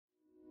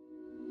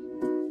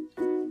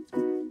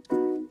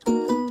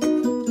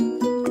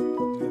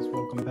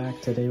welcome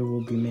back. Today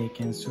we'll be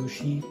making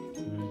sushi,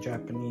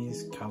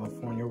 Japanese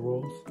California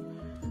rolls.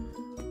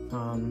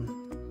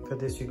 For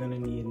this you're gonna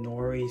need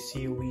nori,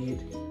 seaweed,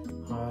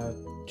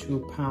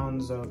 2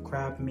 pounds of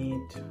crab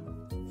meat,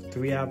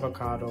 3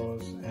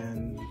 avocados,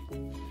 and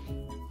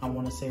I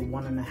want to say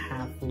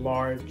 1.5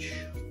 large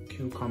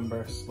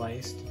cucumber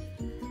sliced,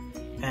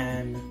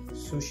 and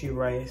sushi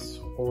rice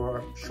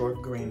or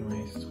short grain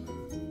rice.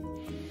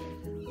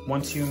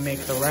 Once you make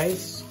the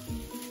rice,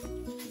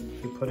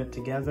 you put it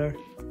together.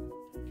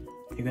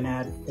 You're gonna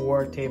add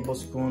 4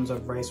 tablespoons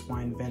of rice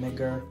wine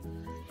vinegar,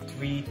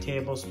 3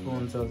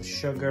 tablespoons of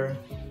sugar,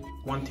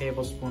 1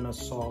 tablespoon of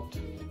salt,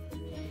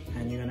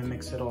 and you're gonna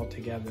mix it all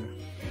together.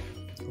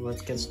 So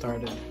let's get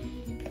started.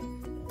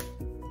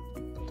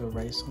 Put the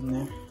rice on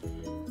there.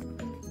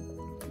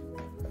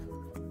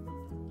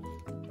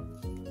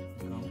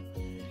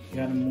 You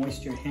gotta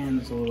moist your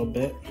hands a little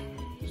bit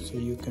so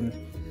you can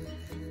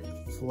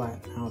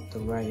flatten out the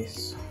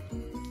rice.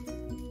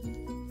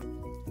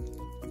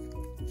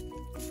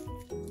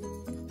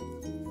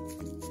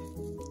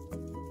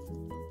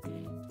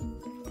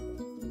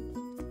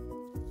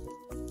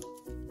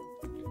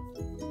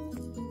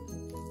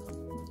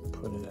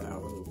 Put it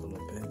out a little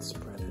bit,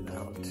 spread it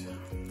out.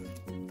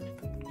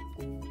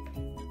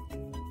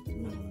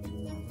 More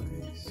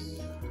rice,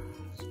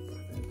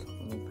 spread it a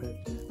little bit.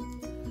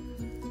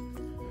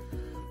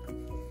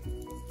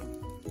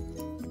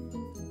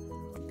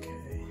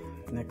 Okay,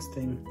 next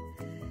thing,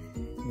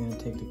 you're gonna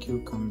take the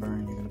cucumber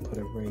and you're gonna put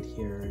it right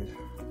here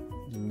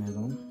in the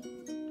middle.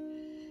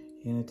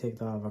 You're gonna take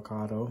the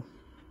avocado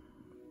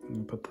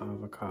and put the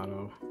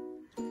avocado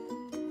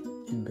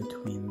in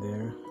between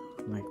there,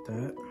 like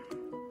that.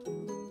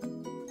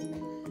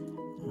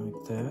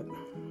 Like that.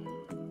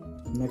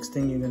 Next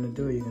thing you're gonna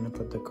do, you're gonna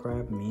put the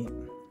crab meat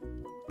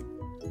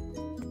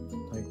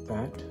like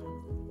that.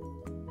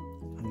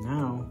 And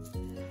now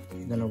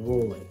you're gonna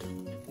roll it.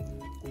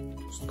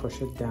 Just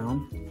push it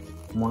down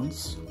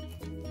once.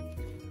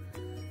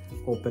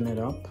 Open it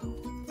up.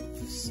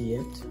 See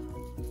it.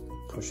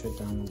 Push it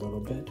down a little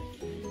bit.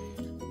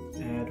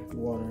 Add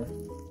water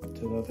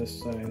to the other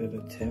side of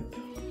the tip.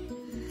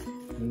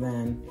 And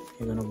then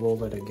you're gonna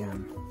roll it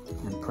again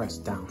and press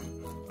down.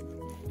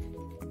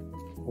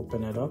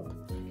 Open it up.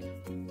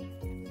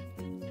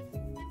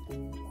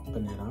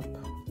 Open it up.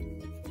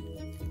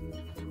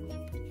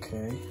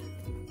 Okay.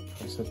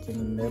 Press it in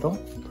the middle.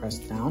 Press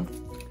down.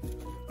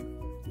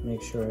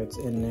 Make sure it's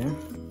in there.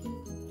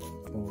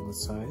 All the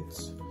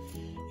sides.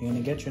 You're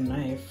gonna get your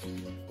knife.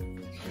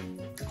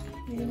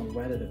 You're gonna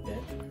wet it a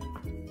bit.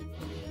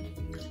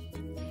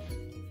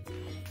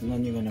 And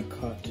then you're gonna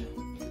cut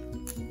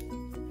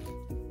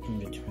in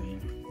between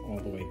all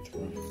the way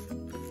through.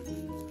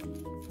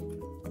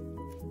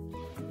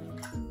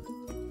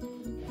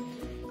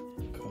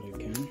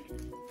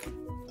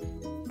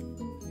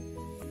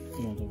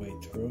 All the way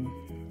through.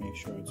 Make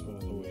sure it's all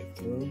the way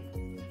through.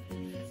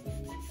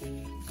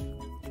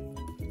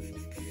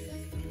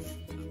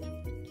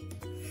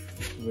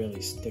 It's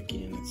really sticky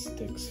and it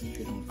sticks if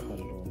you don't cut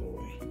it all the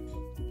way.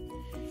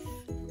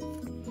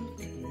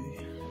 Okay.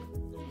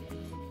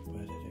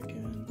 Wet it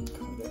again.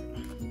 Cut it.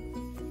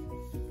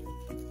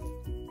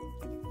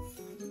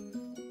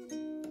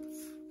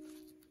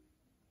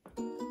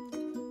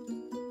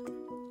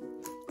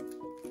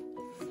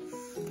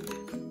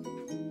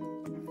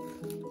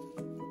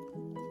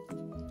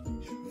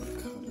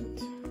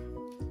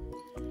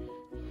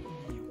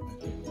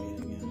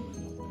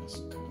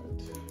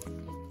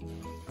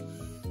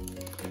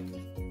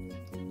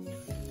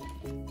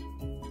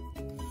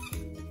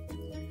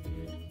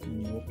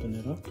 Open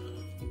it up.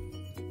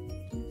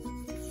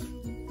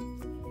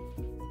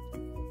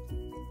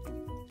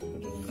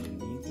 Put it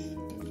underneath.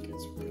 It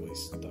gets really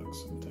stuck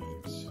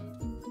sometimes.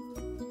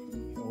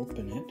 You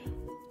open it.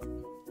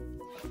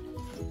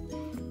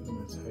 And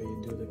that's how you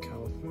do the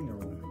California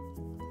roll.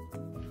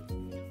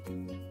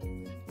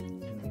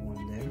 And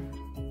one there.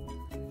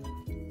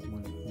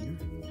 One here.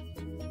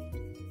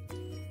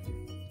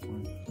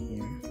 One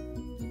here.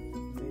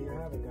 There you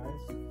have it,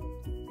 guys.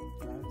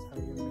 That's how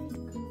you make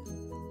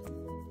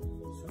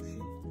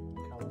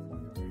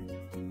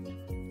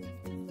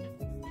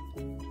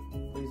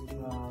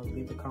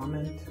leave a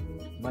comment,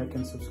 like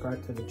and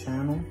subscribe to the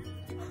channel.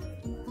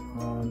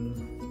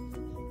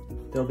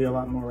 There'll be a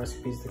lot more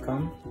recipes to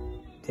come.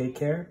 Take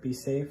care, be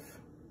safe,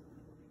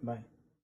 bye.